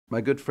My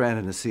good friend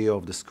and the CEO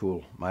of the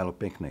school, Milo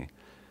Pinckney,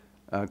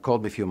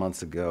 called me a few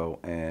months ago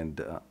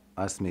and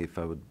asked me if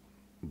I would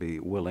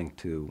be willing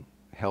to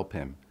help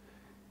him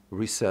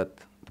reset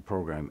the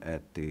program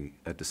at the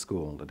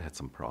school that had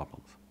some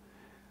problems.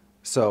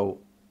 So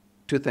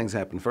two things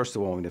happened. First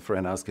of all, when a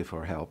friend asks you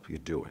for help, you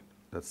do it.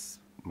 That's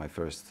my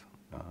first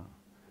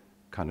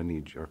kind of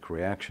knee-jerk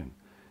reaction.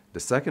 The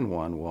second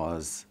one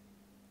was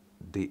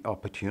the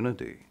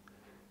opportunity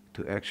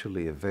to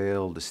actually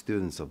avail the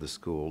students of the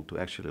school to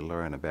actually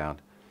learn about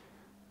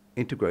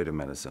integrative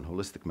medicine,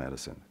 holistic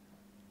medicine,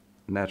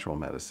 natural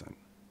medicine,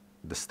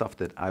 the stuff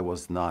that I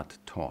was not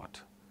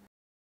taught.